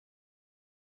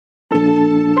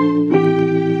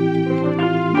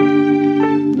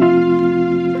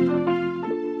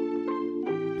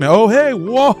Oh, hey,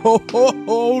 whoa,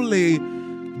 holy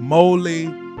moly,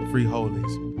 free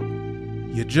holies.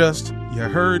 You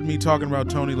heard me talking about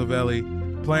Tony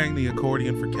Lavelli playing the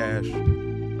accordion for cash.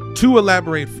 To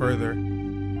elaborate further,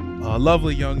 a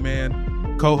lovely young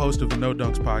man, co-host of the No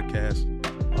Dunks podcast,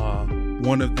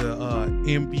 one of the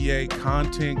NBA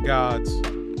content gods.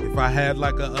 If I had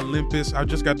like a Olympus, I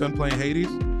just got done playing Hades.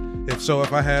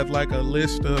 If I had like a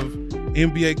list of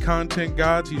NBA content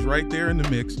gods, he's right there in the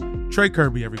mix. Trey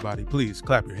Kirby, everybody, please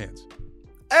clap your hands.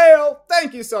 Ayo,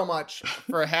 thank you so much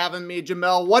for having me,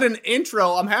 Jamel. What an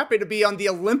intro. I'm happy to be on the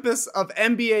Olympus of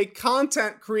NBA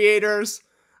content creators.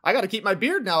 I got to keep my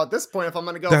beard now at this point if I'm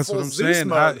going to go That's full what I'm Zeus saying.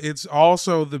 mode. It's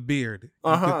also the beard.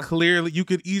 You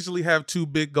could easily have 2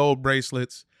 big gold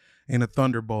bracelets and a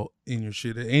thunderbolt in your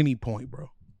shit at any point,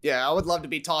 bro. Yeah, I would love to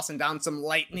be tossing down some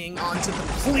lightning onto the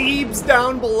plebes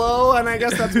down below, and I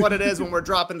guess that's what it is when we're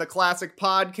dropping the classic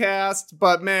podcast.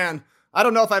 But man, I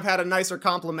don't know if I've had a nicer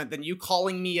compliment than you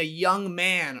calling me a young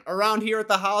man. Around here at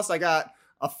the house, I got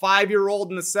a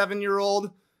 5-year-old and a 7-year-old.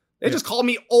 They just call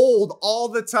me old all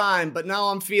the time, but now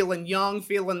I'm feeling young,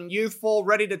 feeling youthful,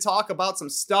 ready to talk about some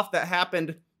stuff that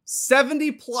happened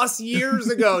 70 plus years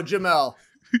ago, Jamel.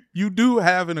 You do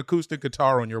have an acoustic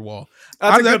guitar on your wall.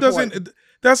 That's a good point.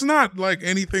 That's not like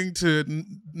anything to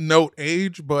note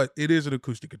age, but it is an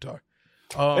acoustic guitar.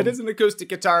 It is an acoustic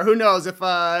guitar. Who knows if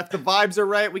the vibes are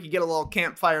right, we could get a little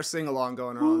campfire sing along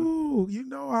going on. Ooh, you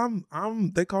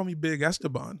know, they call me Big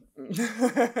Esteban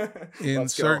in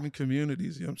certain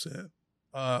communities. You know what I'm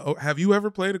saying? Have you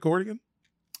ever played accordion?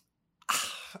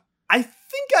 I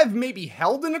think I've maybe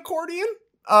held an accordion.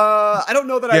 I don't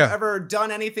know that I've ever done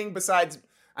anything besides.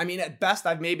 I mean, at best,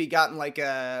 I've maybe gotten like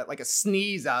a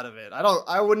sneeze out of it.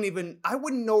 I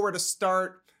wouldn't know where to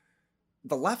start.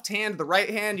 The left hand, the right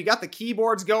hand, you got the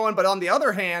keyboards going, but on the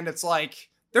other hand, it's like,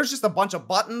 there's just a bunch of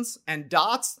buttons and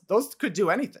dots. Those could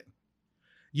do anything.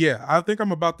 Yeah, I think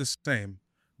I'm about the same.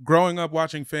 Growing up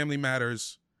watching Family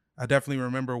Matters, I definitely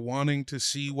remember wanting to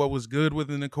see what was good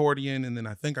with an accordion. And then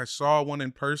I think I saw one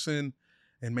in person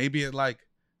and maybe it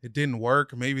didn't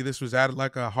work. Maybe this was at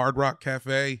like a Hard Rock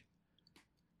Cafe.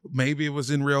 Maybe it was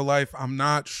in real life. I'm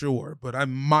not sure, but I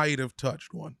might have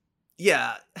touched one.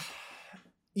 Yeah.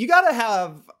 You got to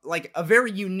have like a very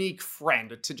unique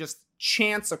friend to just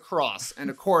chance across an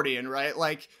accordion, right?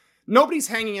 Like nobody's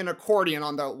hanging an accordion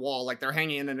on the wall like they're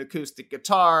hanging an acoustic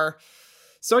guitar.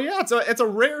 So yeah, it's a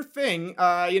rare thing.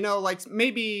 Like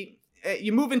maybe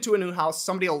you move into a new house,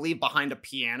 somebody will leave behind a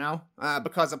piano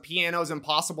because a piano is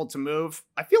impossible to move.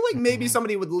 I feel like maybe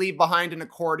somebody would leave behind an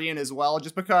accordion as well,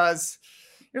 just because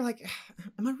you're like,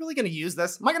 am I really going to use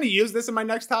this? Am I going to use this in my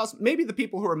next house? Maybe the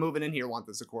people who are moving in here want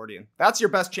this accordion. That's your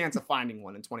best chance of finding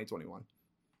one in 2021.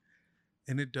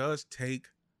 And it does take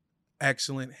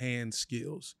excellent hand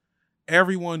skills.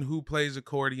 Everyone who plays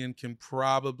accordion can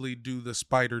probably do the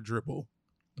spider dribble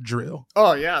drill.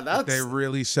 Oh, yeah. They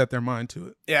really set their mind to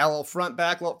it. Yeah, a little front,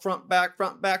 back, little front, back,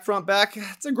 front, back, front, back.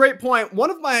 It's a great point. One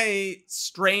of my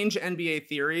strange NBA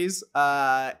theories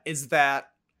is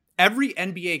that every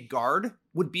NBA guard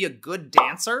would be a good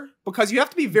dancer because you have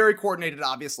to be very coordinated,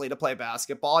 obviously, to play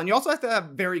basketball. And you also have to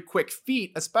have very quick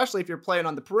feet, especially if you're playing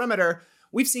on the perimeter.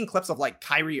 We've seen clips of like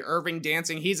Kyrie Irving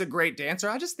dancing. He's a great dancer.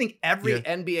 I just think every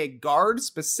NBA guard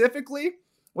specifically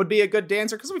would be a good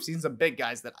dancer because we've seen some big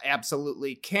guys that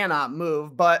absolutely cannot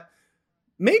move. But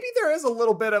maybe there is a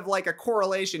little bit of like a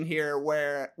correlation here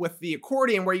where with the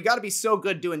accordion, where you got to be so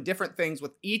good doing different things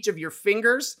with each of your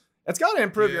fingers. It's got to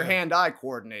improve your hand-eye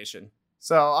coordination.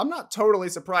 So I'm not totally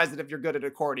surprised that if you're good at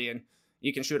accordion,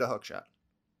 you can shoot a hook shot.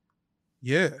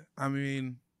 Yeah, I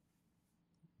mean,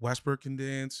 Westbrook can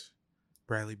dance.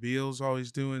 Bradley Beal's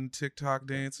always doing TikTok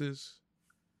dances.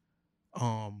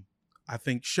 I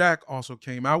think Shaq also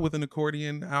came out with an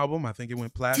accordion album. I think it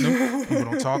went platinum. People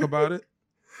don't talk about it.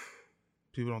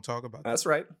 That's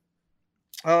right.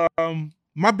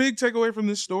 My big takeaway from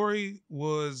this story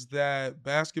was that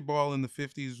basketball in the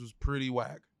 50s was pretty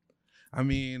whack. I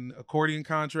mean, accordion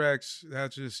contracts,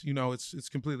 that's just, it's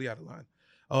completely out of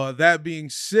line. That being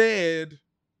said,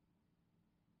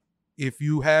 if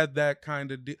you had that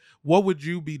kind of, what would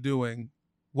you be doing?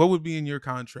 What would be in your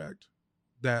contract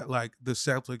that like the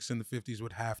Celtics in the 50s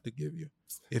would have to give you?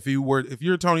 If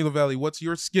you're Tony Lavelli, what's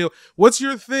your skill? What's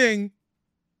your thing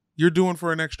you're doing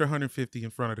for an extra 150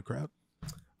 in front of the crowd?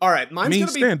 All right, mine's gonna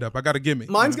be stand up. I got a gimme.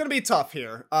 Mine's gonna be tough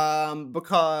here,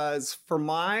 because for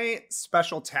my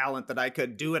special talent that I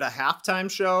could do at a halftime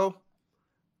show,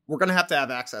 we're gonna have to have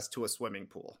access to a swimming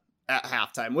pool at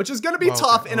halftime, which is gonna be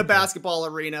tough in a basketball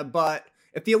arena. But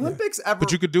if the Olympics ever,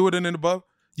 but you could do it in and above.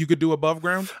 You could do above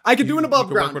ground? I could do an above you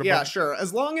could work ground. with Yeah, above- sure.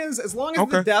 As long as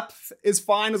Okay. the depth is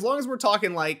fine, as long as we're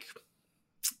talking like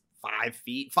 5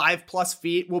 feet, 5+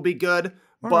 feet will be good.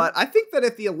 All But I think that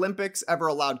if the Olympics ever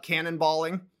allowed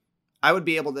cannonballing, I would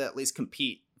be able to at least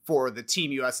compete for the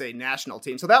Team USA national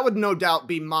team. So that would no doubt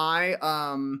be my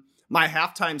my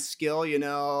halftime skill. You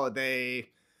know, they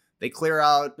clear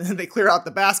out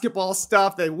the basketball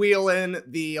stuff. They wheel in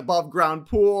the above ground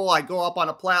pool. I go up on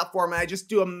a platform and I just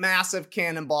do a massive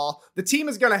cannonball. The team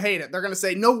is going to hate it. They're going to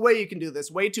say, no way you can do this.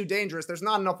 Way too dangerous. There's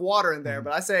not enough water in there.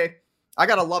 But I say, I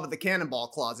got to love the cannonball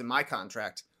clause in my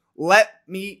contract. Let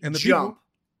me jump.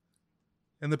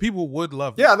 And the people would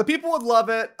love it. Yeah, the people would love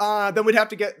it. Then we'd have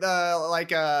to get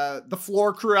the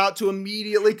floor crew out to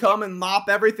immediately come and mop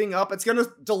everything up. It's going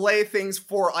to delay things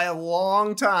for a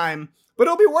long time, but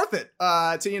it'll be worth it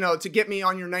to get me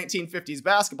on your 1950s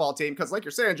basketball team. Because like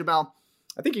you're saying, Jamal,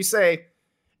 I think you say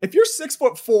if you're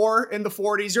 6'4" in the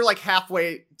 40s, you're like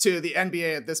halfway to the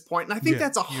NBA at this point, and I think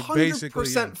that's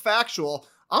 100% factual.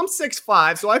 I'm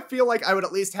 6'5", so I feel like I would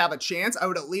at least have a chance. I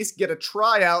would at least get a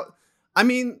tryout. I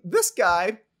mean, this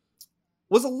guy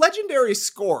was a legendary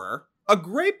scorer, a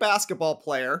great basketball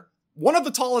player, one of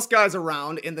the tallest guys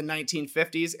around in the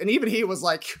 1950s. And even he was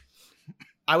like,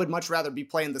 I would much rather be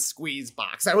playing the squeeze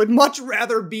box. I would much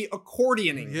rather be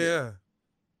accordioning. Yeah.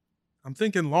 I'm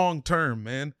thinking long term,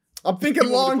 man. I'm thinking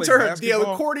long term. The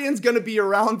accordion's going to be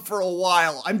around for a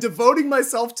while. I'm devoting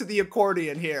myself to the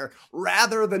accordion here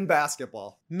rather than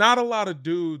basketball. Not a lot of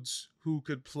dudes who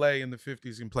could play in the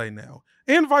 50s can play now,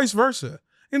 and vice versa.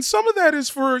 And some of that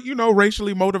is for,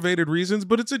 racially motivated reasons,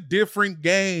 but it's a different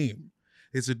game.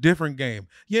 It's a different game.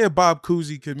 Yeah, Bob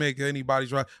Cousy could make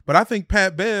anybody's right, but I think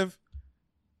Pat Bev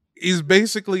is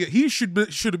basically, he should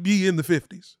be in the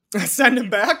 50s. Send him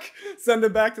back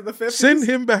to the 50s. Send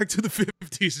him back to the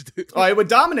 50s, dude. Oh, he would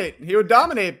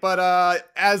dominate. But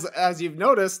as you've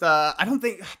noticed, I don't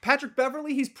think Patrick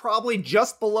Beverley, he's probably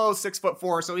just below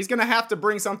 6'4", so he's gonna have to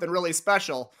bring something really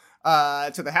special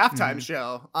to the halftime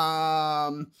show.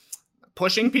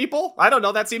 Pushing people? I don't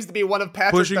know. That seems to be one of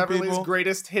Patrick Beverley's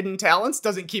greatest hidden talents.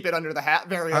 Doesn't keep it under the hat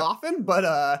very often,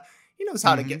 but he knows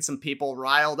how to get some people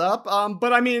riled up.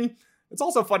 But I mean, it's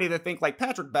also funny to think like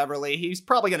Patrick Beverley, he's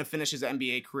probably going to finish his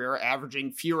NBA career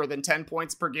averaging fewer than 10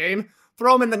 points per game.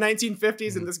 Throw him in the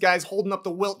 1950s and this guy's holding up the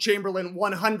Wilt Chamberlain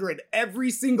 100 every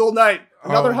single night.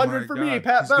 Another 100 for me,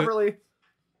 Pat Beverley.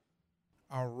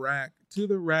 A rack to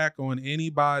the rack on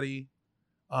anybody.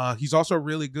 He's also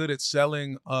really good at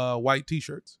selling white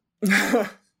T-shirts.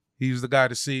 He's the guy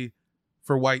to see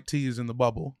for white tees in the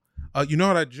bubble. You know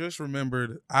what I just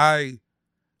remembered? I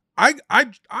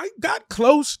got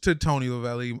close to Tony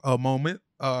Lavelli a moment.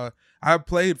 I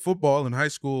played football in high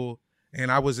school,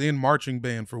 and I was in marching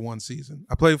band for one season.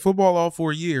 I played football all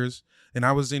 4 years, and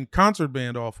I was in concert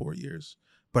band all 4 years.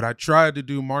 But I tried to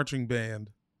do marching band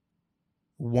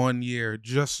 1 year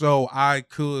just so I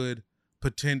could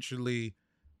potentially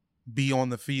be on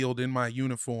the field in my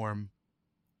uniform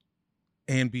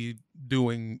and be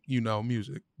doing,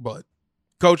 music. But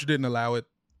coach didn't allow it.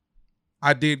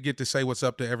 I did get to say what's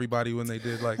up to everybody when they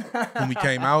did, like, when we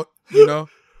came out,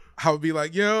 I would be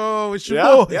like, yo, it's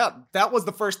your boy. Yeah, that was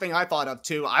the first thing I thought of,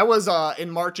 too. I was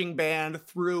in marching band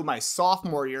through my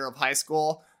sophomore year of high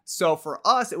school. So for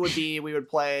us, it would be, we would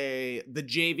play the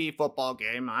JV football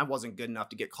game. I wasn't good enough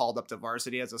to get called up to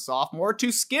varsity as a sophomore,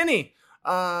 too skinny.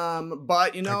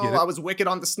 But, I was wicked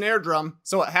on the snare drum.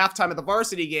 So at halftime of the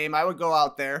varsity game, I would go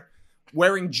out there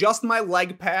wearing just my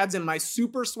leg pads and my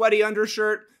super sweaty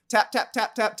undershirt, tap, tap,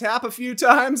 tap, tap, tap a few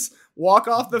times, walk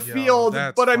off the field.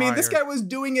 But I mean, this guy was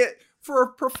doing it for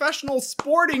a professional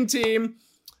sporting team.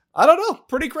 I don't know.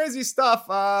 Pretty crazy stuff.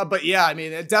 But yeah, I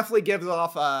mean, it definitely gives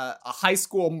off a high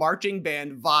school marching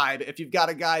band vibe. If you've got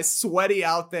a guy sweaty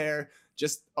out there,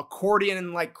 just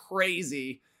accordioning like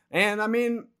crazy. And I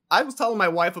mean, I was telling my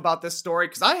wife about this story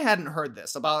because I hadn't heard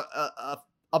this about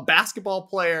a basketball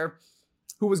player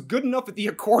who was good enough at the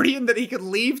accordion that he could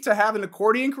leave to have an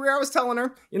accordion career. I was telling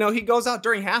her, he goes out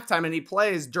during halftime and he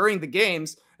plays during the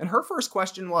games. And her first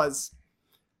question was,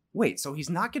 wait, so he's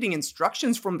not getting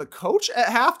instructions from the coach at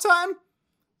halftime?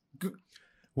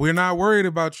 We're not worried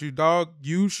about you, dog.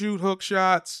 You shoot hook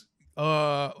shots.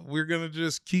 We're going to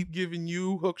just keep giving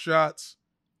you hook shots.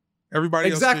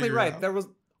 Everybody else exactly right. There was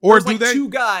two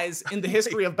guys in the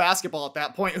history of basketball at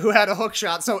that point who had a hook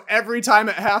shot. So every time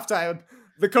at halftime,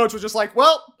 the coach was just like,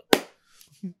 well,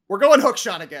 we're going hook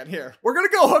shot again here. We're going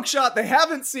to go hook shot. They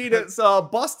haven't seen it, so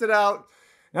bust it out.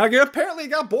 Now, apparently it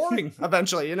got boring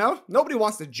eventually, Nobody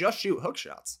wants to just shoot hook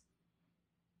shots.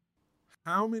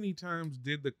 How many times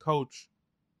did the coach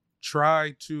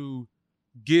try to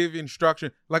give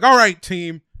instruction. Like, all right,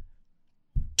 team,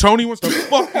 Tony wants to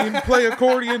fucking play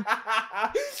accordion.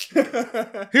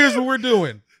 Here's what we're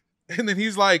doing. And then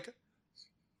he's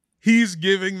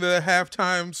giving the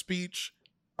halftime speech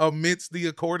amidst the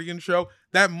accordion show.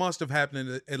 That must have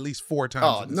happened at least 4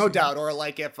 times. Oh, no doubt. Or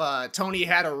like if Tony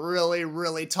had a really,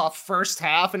 really tough first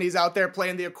half and he's out there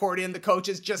playing the accordion, the coach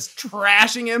is just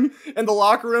trashing him in the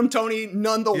locker room. Tony,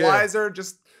 none the wiser,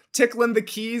 just tickling the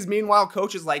keys. Meanwhile,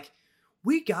 coach is like,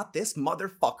 we got this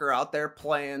motherfucker out there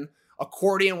playing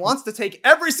accordion, wants to take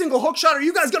every single hook shot. Are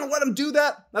you guys going to let him do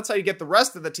that? That's how you get the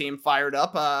rest of the team fired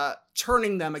up,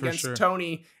 turning them against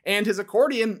Tony and his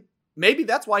accordion. Maybe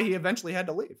that's why he eventually had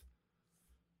to leave.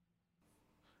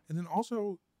 And then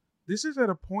also, this is at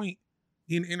a point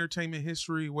in entertainment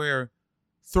history where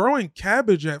throwing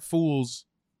cabbage at fools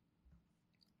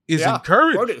is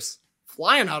encouraged. Produce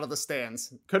flying out of the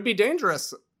stands could be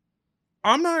dangerous.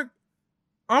 I'm not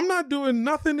doing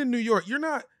nothing in New York. You're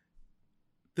not.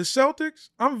 The Celtics,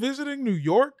 I'm visiting New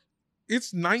York.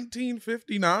 It's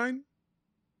 1959.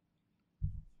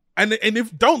 And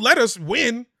if don't let us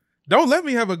win, don't let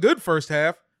me have a good first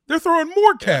half. They're throwing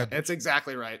more cabbage. That's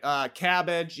exactly right.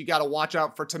 Cabbage, you got to watch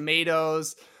out for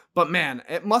tomatoes. But man,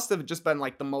 it must have just been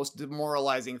like the most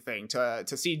demoralizing thing to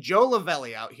see Joe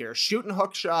Lavelli out here shooting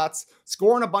hook shots,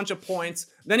 scoring a bunch of points.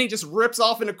 Then he just rips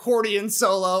off an accordion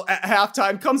solo at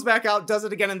halftime, comes back out, does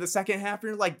it again in the second half. And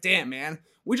you're like, damn, man,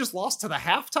 we just lost to the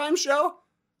halftime show?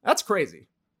 That's crazy.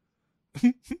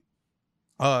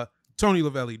 Tony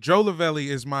Lavelli. Joe Lavelli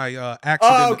is my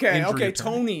accident injury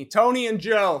attorney. Tony and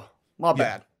Joe. My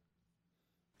bad.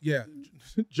 Yeah.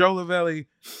 Joe Lavelli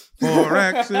for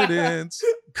accidents.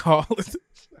 Call it.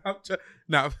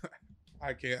 No,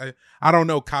 I can't. I don't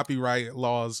know copyright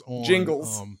laws on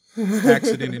jingles,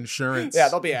 accident insurance. Yeah,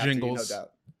 they'll be after jingles. You, no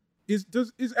doubt.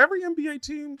 Is every NBA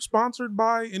team sponsored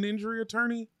by an injury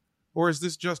attorney, or is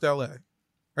this just LA?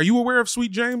 Are you aware of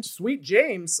Sweet James? Sweet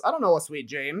James? I don't know a Sweet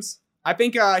James. I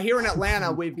think here in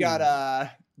Atlanta we've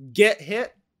got Get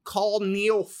Hit, Call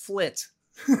Neil Flitt.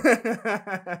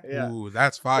 Yeah. Ooh,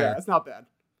 that's fire. Yeah, it's not bad.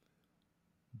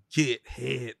 Get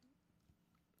Hit.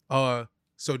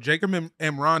 So Jacob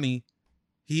Emrani,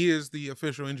 he is the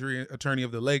official injury attorney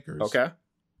of the Lakers. Okay.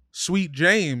 Sweet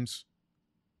James,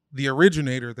 the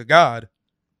originator, the god,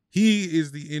 he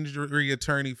is the injury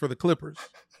attorney for the Clippers.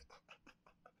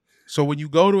 So when you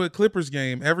go to a Clippers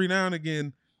game, every now and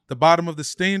again, the bottom of the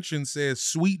stanchion says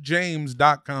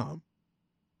sweetjames.com.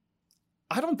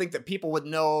 I don't think that people would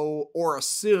know or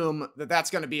assume that that's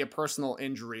going to be a personal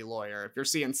injury lawyer if you're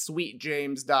seeing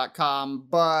sweetjames.com.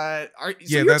 But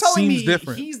you're telling me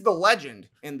different. He's the legend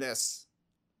in this,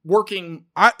 endorsing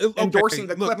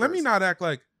the Clippers. Look, let me not act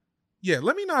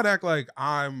like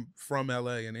I'm from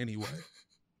LA in any way.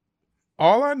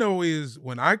 All I know is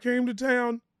when I came to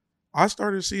town, I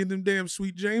started seeing them damn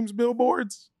Sweet James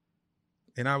billboards,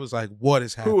 and I was like, "What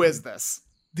is happening? Who is this?"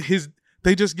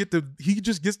 He just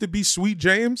gets to be Sweet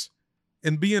James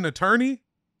and be an attorney.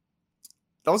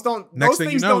 Those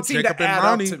things don't seem to add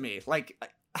up to me. Like,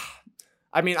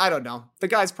 I mean, I don't know. The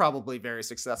guy's probably very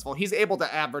successful. He's able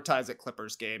to advertise at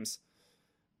Clippers games.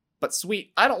 But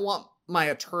Sweet, I don't want my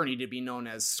attorney to be known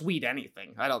as Sweet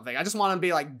anything. I don't think. I just want him to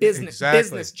be like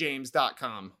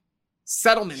businessjames.com,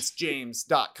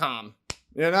 settlementsjames.com,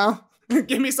 you know?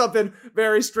 Give me something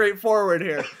very straightforward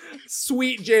here.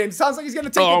 Sweet James. Sounds like he's going to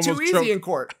take it too easy in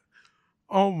court.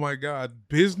 Oh, my God.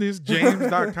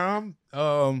 Businessjames.com.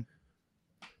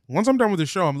 Once I'm done with the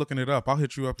show, I'm looking it up. I'll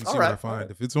hit you up and see what I find.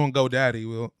 Right. If it's on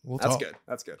GoDaddy, we'll talk.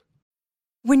 That's good.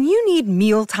 When you need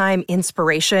mealtime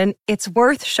inspiration, it's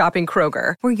worth shopping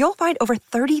Kroger, where you'll find over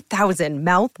 30,000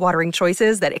 mouth-watering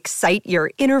choices that excite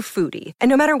your inner foodie. And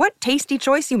no matter what tasty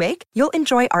choice you make, you'll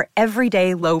enjoy our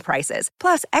everyday low prices,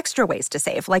 plus extra ways to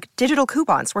save, like digital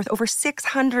coupons worth over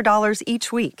 $600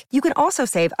 each week. You can also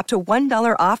save up to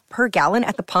 $1 off per gallon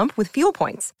at the pump with fuel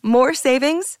points. More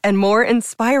savings and more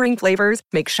inspiring flavors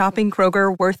make shopping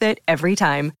Kroger worth it every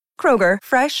time. Kroger,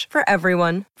 fresh for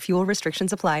everyone. Fuel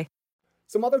restrictions apply.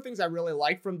 Some other things I really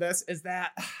like from this is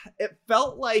that it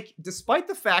felt like, despite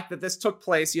the fact that this took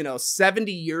place,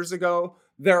 70 years ago,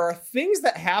 there are things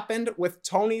that happened with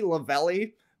Tony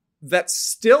Lavelli that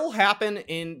still happen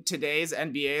in today's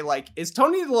NBA. Like, is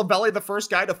Tony Lavelli the first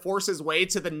guy to force his way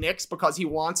to the Knicks because he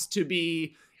wants to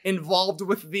be involved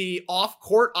with the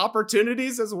off-court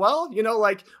opportunities as well?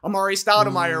 Like Amari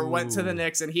Stoudemire went to the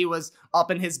Knicks and he was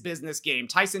up in his business game.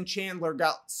 Tyson Chandler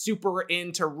got super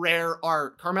into rare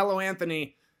art. Carmelo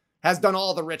Anthony has done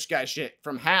all the rich guy shit,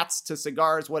 from hats to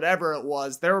cigars, whatever it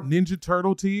was. Ninja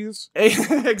Turtle tees.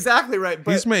 Exactly right.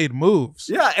 But he's made moves.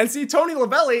 Yeah, and see, Tony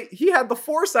Lavelli, he had the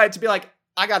foresight to be like,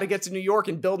 I got to get to New York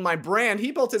and build my brand.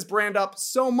 He built his brand up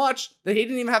so much that he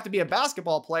didn't even have to be a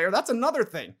basketball player. That's another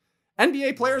thing.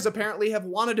 NBA players apparently have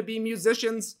wanted to be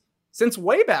musicians since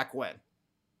way back when.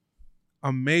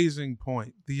 Amazing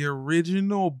point. The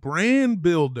original brand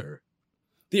builder.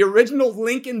 The original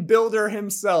Lincoln builder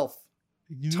himself.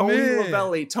 Tony Man,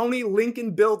 Lavelli. Tony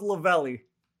Lincoln Build Lavelli.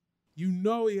 You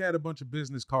know he had a bunch of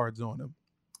business cards on him.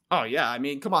 Oh, yeah. I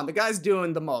mean, come on. The guy's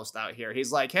doing the most out here. He's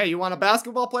like, hey, you want a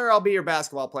basketball player? I'll be your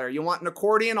basketball player. You want an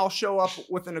accordion? I'll show up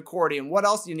with an accordion. What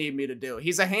else do you need me to do?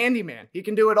 He's a handyman. He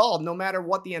can do it all, no matter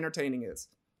what the entertaining is.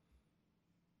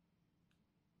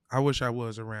 I wish I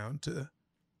was around to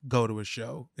go to a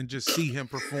show and just see him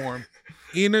perform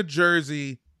in a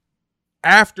jersey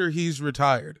after he's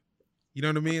retired. You know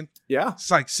what I mean? Yeah.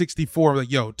 It's like 64. Like,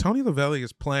 yo, Tony Lavelli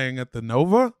is playing at the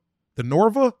Norva? The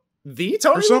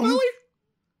Tony something? Lavelli?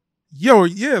 Yo,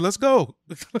 yeah, let's go.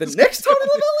 The next Tony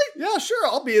Lavelli? Yeah, sure.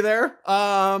 I'll be there.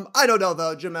 I don't know,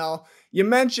 though, Jamel. You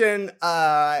mentioned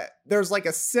there's like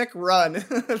a sick run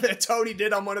that Tony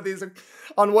did on one of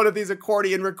these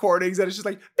accordion recordings, and it's just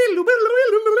like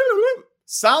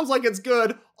sounds like it's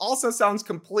good, also sounds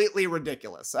completely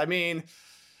ridiculous. I mean,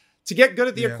 to get good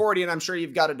at the accordion, I'm sure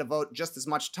you've got to devote just as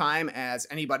much time as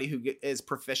anybody who is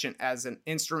proficient as an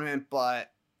instrument,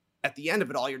 but at the end of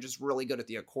it all, you're just really good at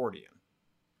the accordion.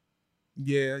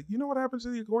 Yeah, you know what happens to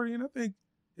the accordion? I think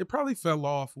it probably fell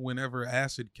off whenever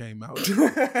acid came out.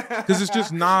 Because it's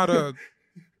just not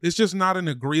an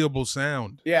agreeable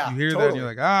sound. Yeah, you hear totally. that and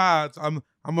you're like,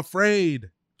 I'm afraid.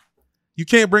 You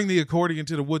can't bring the accordion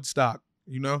to the Woodstock,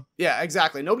 you know? Yeah,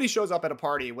 exactly. Nobody shows up at a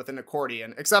party with an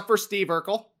accordion except for Steve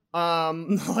Urkel.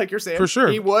 Like you're saying, For sure.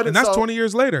 he would, and that's 20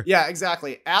 years later. Yeah,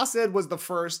 exactly. Acid was the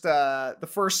first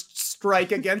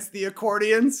strike against the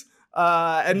accordions.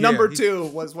 And number two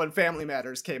was when Family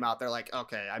Matters came out. They're like,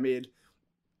 okay, I mean,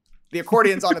 the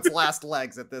accordion's on its last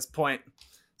legs at this point.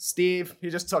 Steve, he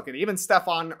just took it. Even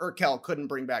Stefan Urkel couldn't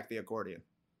bring back the accordion.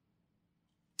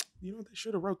 You know, they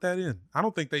should have wrote that in. I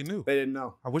don't think they knew. They didn't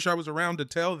know. I wish I was around to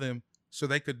tell them so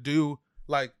they could do,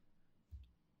 like,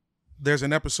 there's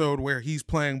an episode where he's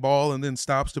playing ball and then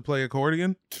stops to play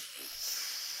accordion.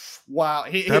 Wow.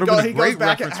 He That'd have been a goes great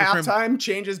back at reference for halftime,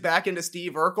 changes back into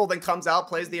Steve Urkel, then comes out,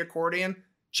 plays the accordion,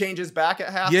 changes back at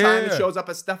halftime, and shows up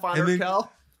as Stefan Urkel.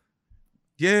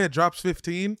 Yeah, drops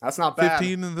 15. That's not bad.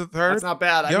 15 in the third. That's not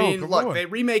bad. I Yo, mean, look, on. they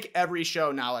remake every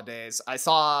show nowadays. I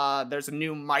saw there's a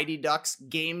new Mighty Ducks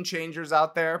Game Changers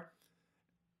out there.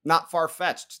 Not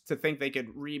far-fetched to think they could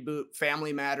reboot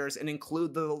Family Matters and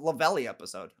include the Lavelli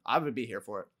episode. I would be here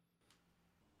for it.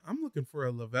 I'm looking for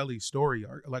a Lavelli story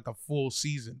arc, like a full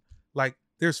season. Like,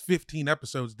 there's 15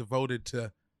 episodes devoted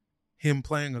to him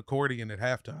playing accordion at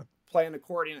halftime. Playing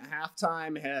accordion at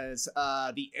halftime has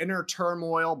the inner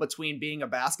turmoil between being a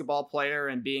basketball player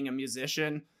and being a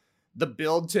musician. The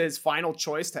build to his final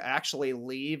choice to actually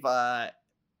leave,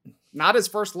 not his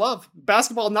first love.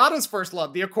 Basketball, not his first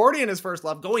love. The accordion is first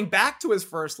love. Going back to his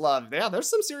first love. Yeah, there's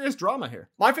some serious drama here.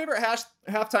 My favorite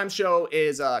halftime show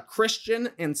is Christian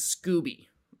and Scooby.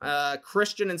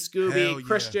 Christian and Scooby. Yeah.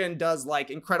 Christian does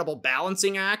like incredible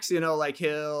balancing acts, you know, like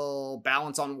he'll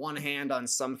balance on one hand on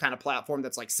some kind of platform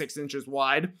that's like 6 inches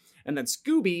wide. And then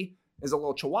Scooby is a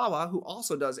little chihuahua who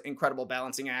also does incredible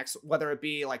balancing acts, whether it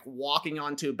be like walking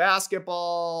onto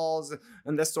basketballs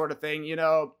and this sort of thing. You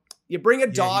know, you bring a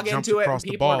dog into it and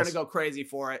people are going to go crazy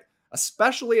for it,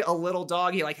 especially a little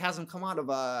dog. He like has him come out of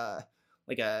a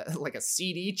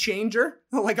CD changer,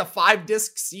 like a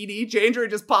 5-disc CD changer. He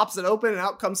just pops it open and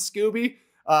out comes Scooby.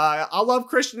 I love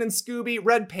Christian and Scooby.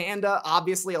 Red Panda,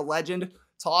 obviously a legend,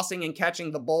 tossing and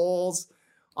catching the bowls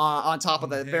on top of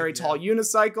the very tall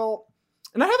unicycle.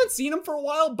 And I haven't seen him for a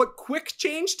while, but Quick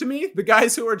Change to me, the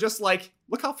guys who are just like,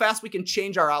 look how fast we can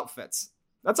change our outfits.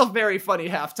 That's a very funny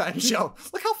halftime show.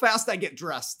 Look how fast I get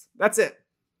dressed. That's it.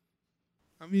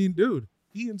 I mean, dude,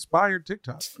 he inspired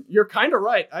TikTok. You're kind of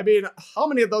right. I mean, how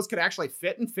many of those could actually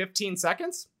fit in 15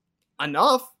 seconds?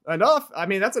 Enough. I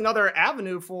mean, that's another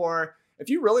avenue for, if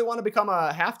you really want to become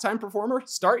a halftime performer,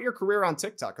 start your career on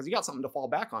TikTok because you got something to fall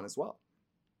back on as well.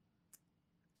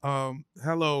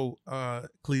 Hello,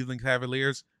 Cleveland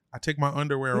Cavaliers. I take my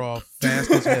underwear off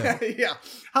fast as hell. Yeah.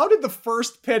 How did the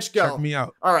first pitch go? Check me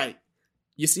out. All right.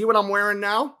 You see what I'm wearing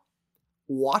now?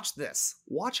 Watch this.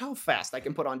 Watch how fast I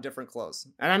can put on different clothes.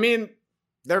 And I mean,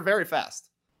 they're very fast.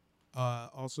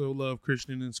 Also love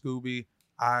Christian and Scooby.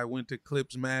 I went to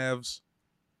Clips Mavs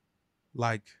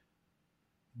like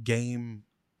game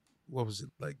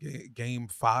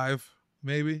 5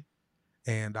 maybe,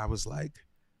 and I was like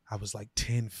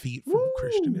 10 feet from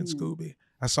Christian and Scooby.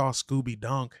 I saw Scooby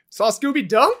dunk. Saw Scooby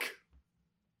dunk?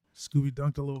 Scooby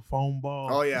dunked a little foam ball.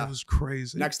 Oh, yeah. It was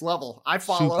crazy. Next level. I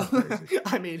follow.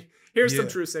 I mean, here's some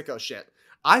true sicko shit.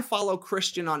 I follow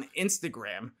Christian on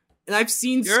Instagram, and I've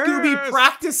seen Scooby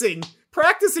practicing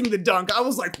the dunk. I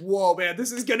was like, whoa, man,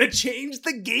 this is going to change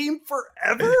the game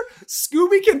forever?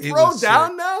 Scooby can throw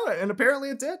down now? And apparently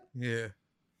it did. Yeah.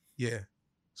 Yeah.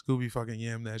 Scooby fucking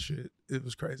yammed that shit. It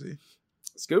was crazy.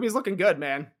 Scooby's looking good,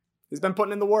 man. He's been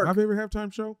putting in the work. My favorite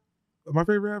halftime show,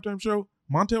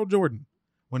 Montel Jordan.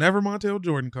 Whenever Montel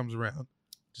Jordan comes around,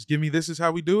 just give me This Is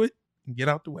How We Do It and get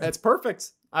out the way. That's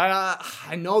perfect.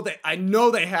 I know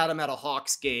they had him at a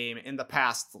Hawks game in the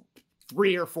past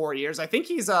 3 or 4 years. I think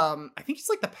he's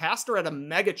like the pastor at a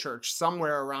mega church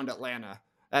somewhere around Atlanta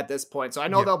at this point. So I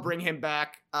know they'll bring him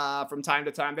back from time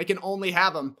to time. They can only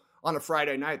have him on a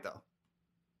Friday night though.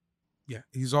 Yeah,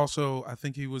 he's also, I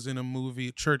think he was in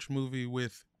a church movie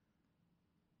with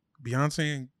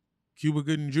Beyonce and Cuba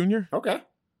Gooding Jr. Okay.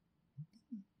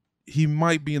 He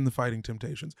might be in the Fighting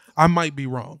Temptations. I might be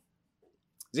wrong.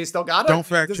 Does he still got it? Don't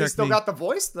fact check me. Does he still got the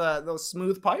voice, those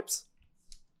smooth pipes?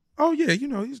 Oh yeah,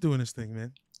 he's doing his thing,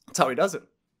 man. That's how he does it.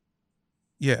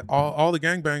 Yeah, all the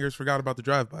gangbangers forgot about the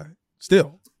drive-by.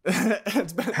 Still.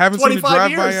 It's been haven't seen a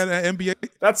drive-by at an NBA.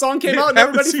 That song came out and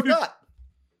everybody forgot.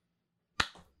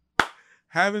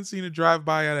 Haven't seen a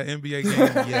drive-by at an NBA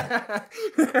game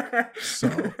yet. So.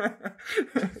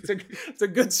 It's a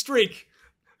good streak.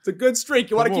 It's a good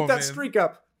streak. You want to keep that streak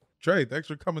up. Trey, thanks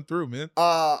for coming through, man.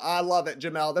 I love it,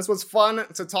 Jamel. This was fun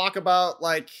to talk about.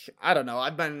 I don't know.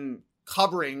 I've been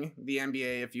covering the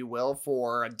NBA, if you will,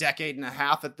 for a decade and a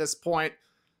half at this point.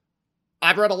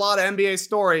 I've read a lot of NBA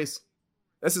stories.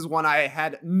 This is one I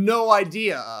had no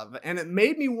idea of. And it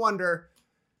made me wonder,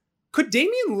 could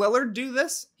Damian Lillard do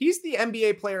this? He's the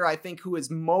NBA player, I think, who is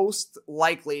most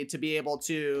likely to be able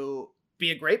to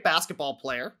be a great basketball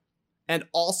player and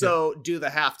also do the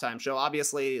halftime show.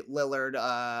 Obviously, Lillard,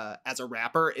 as a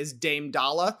rapper, is Dame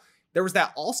Dollar. There was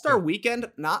that All-Star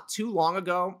weekend not too long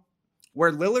ago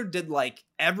where Lillard did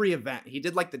every event. He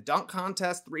did the dunk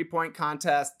contest, 3-point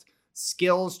contest,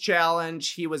 skills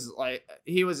challenge. He was, I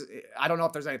don't know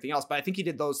if there's anything else, but I think he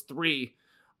did those 3.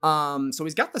 So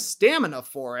he's got the stamina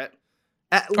for it.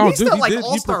 At least at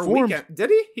All-Star weekend. Did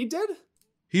he? He did?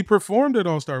 He performed at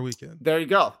All-Star weekend. There you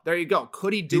go.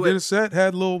 Could he do it? He did a set,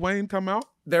 had Lil Wayne come out.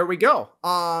 There we go.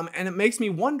 And it makes me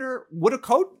wonder, would a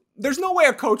coach, there's no way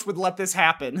a coach would let this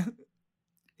happen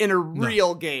in a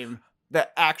real game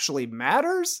that actually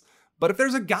matters. But if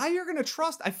there's a guy you're going to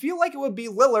trust, I feel like it would be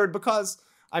Lillard because,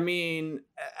 at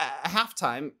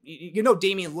halftime,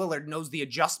 Damian Lillard knows the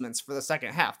adjustments for the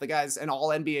second half. The guy's an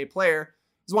all-NBA player.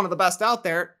 He's one of the best out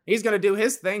there. He's going to do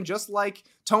his thing just like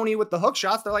Tony with the hook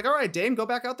shots. They're like, all right, Dame, go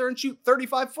back out there and shoot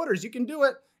 35 footers. You can do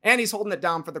it. And he's holding it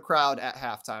down for the crowd at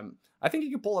halftime. I think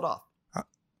he can pull it off.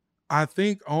 I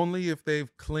think only if they've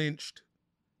clinched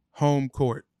home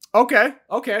court. Okay.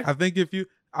 I think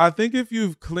if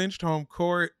you've clinched home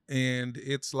court and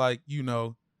it's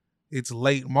it's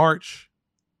late March,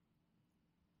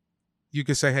 you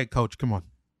could say, hey, coach, come on.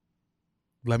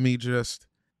 Let me just...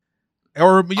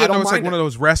 Or it's one of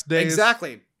those rest days.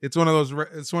 Exactly. It's one of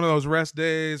those rest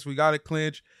days. We got it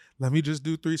clinched. Let me just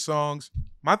do 3 songs.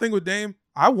 My thing with Dame,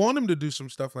 I want him to do some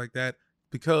stuff like that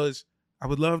because I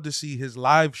would love to see his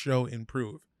live show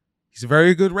improve. He's a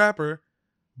very good rapper,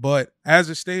 but as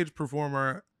a stage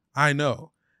performer, I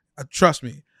know. Trust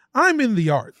me, I'm in the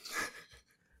arts.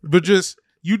 But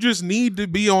you just need to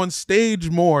be on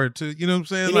stage more to, you know what I'm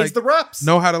saying? He needs the reps.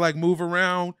 Know how to move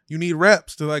around. You need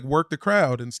reps to work the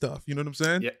crowd and stuff. You know what I'm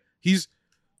saying? Yeah.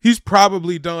 He's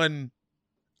probably done,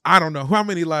 I don't know, how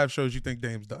many live shows you think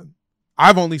Dame's done?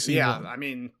 I've only seen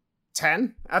one.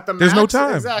 10 at the max. There's no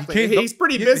time. Exactly. He's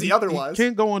pretty busy otherwise. He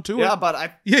can't go on tour. Yeah,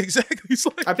 but exactly.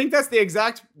 I think that's the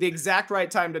exact right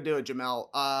time to do it, Jamel.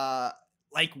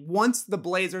 Once the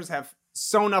Blazers have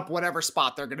sewn up whatever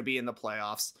spot they're going to be in the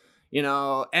playoffs,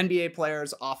 NBA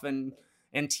players often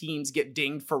and teams get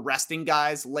dinged for resting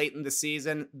guys late in the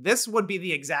season. This would be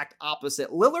the exact opposite.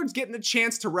 Lillard's getting a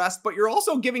chance to rest, but you're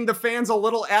also giving the fans a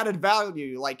little added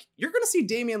value. You're going to see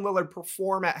Damian Lillard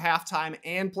perform at halftime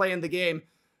and play in the game.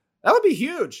 That would be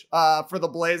huge for the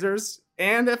Blazers.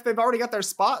 And if they've already got their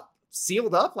spot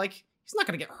sealed up, he's not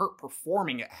going to get hurt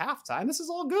performing at halftime. This is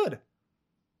all good.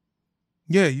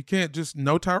 Yeah, you can't just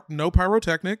no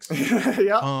pyrotechnics.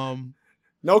 Yeah.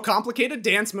 No complicated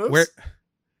dance moves.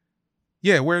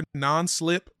 Wear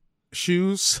non-slip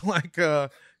shoes,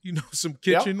 some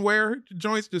kitchenware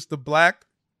joints, just the black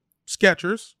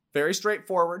Skechers. Very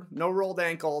straightforward, no rolled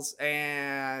ankles,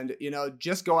 and,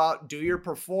 just go out, do your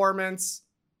performance,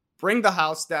 bring the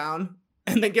house down,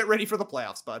 and then get ready for the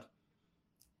playoffs, bud.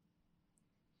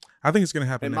 I think it's going to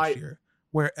happen It next might. year.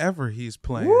 Wherever he's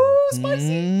playing. Woo,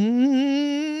 spicy.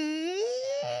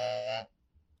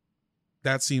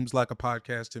 That seems like a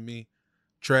podcast to me.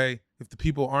 Trey, if the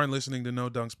people aren't listening to No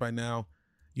Dunks by now,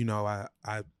 I'm not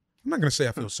going to say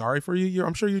I feel sorry for you.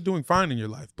 I'm sure you're doing fine in your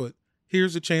life, but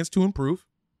here's a chance to improve.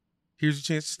 Here's a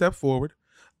chance to step forward.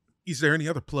 Is there any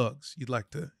other plugs you'd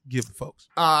like to give the folks?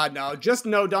 No, just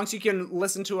No Dunks. You can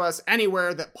listen to us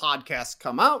anywhere that podcasts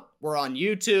come out. We're on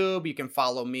YouTube. You can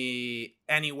follow me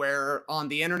anywhere on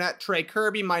the internet. Trey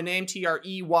Kirby, my name,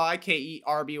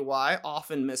 TreyKerby,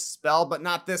 often misspelled, but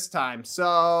not this time.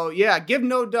 So yeah, give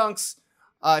No Dunks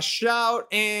a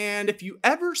shout. And if you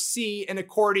ever see an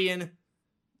accordion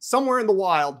somewhere in the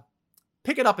wild,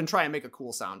 pick it up and try and make a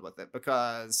cool sound with it,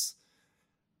 because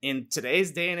in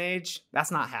today's day and age, that's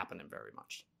not happening very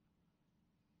much.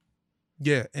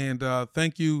 Yeah, and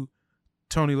thank you,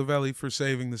 Tony Lavelli, for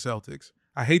saving the Celtics.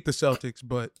 I hate the Celtics,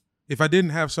 but if I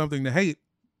didn't have something to hate,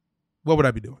 what would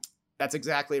I be doing? That's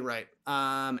exactly right.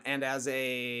 And as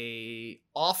a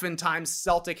oftentimes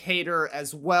Celtic hater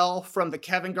as well, from the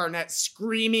Kevin Garnett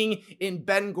screaming in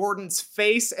Ben Gordon's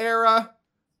face era,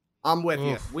 I'm with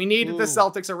you. We needed the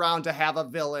Celtics around to have a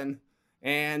villain.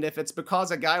 And if it's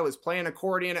because a guy was playing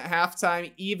accordion at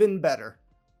halftime, even better.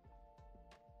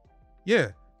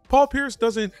 Yeah. Paul Pierce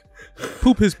doesn't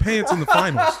poop his pants in the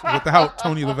finals without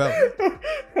Tony Lavelli.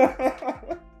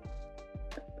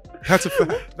 That's a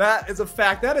fact. That is a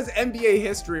fact. That is NBA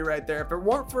history right there. If it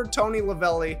weren't for Tony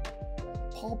Lavelli,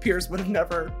 Paul Pierce would have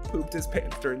never pooped his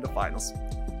pants during the finals.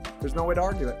 There's no way to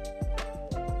argue it.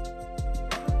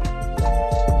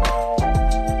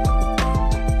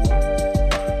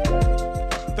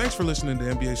 Thanks for listening to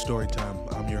NBA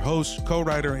Storytime. I'm your host,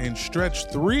 co-writer, and stretch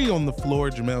 3 on the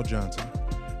floor, Jamel Johnson.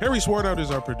 Harry Swartout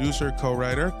is our producer,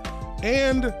 co-writer,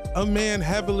 and a man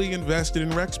heavily invested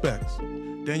in rec specs.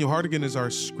 Daniel Hardigan is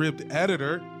our script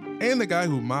editor and the guy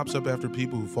who mops up after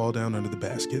people who fall down under the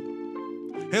basket.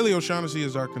 Haley O'Shaughnessy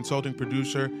is our consulting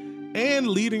producer and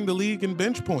leading the league in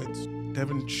bench points.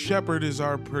 Devin Shepard is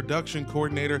our production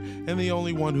coordinator and the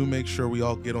only one who makes sure we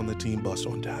all get on the team bus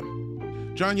on time.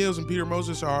 John Yales and Peter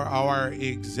Moses are our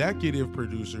executive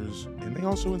producers, and they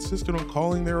also insisted on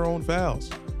calling their own fouls.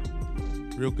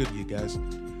 Real good, you guys.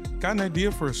 Got an idea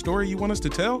for a story you want us to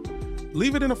tell?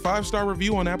 Leave it in a 5-star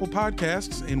review on Apple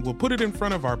Podcasts, and we'll put it in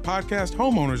front of our Podcast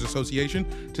Homeowners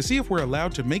Association to see if we're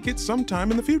allowed to make it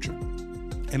sometime in the future.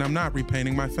 And I'm not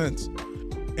repainting my fence.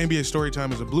 NBA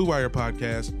Storytime is a Blue Wire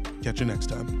podcast. Catch you next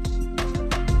time.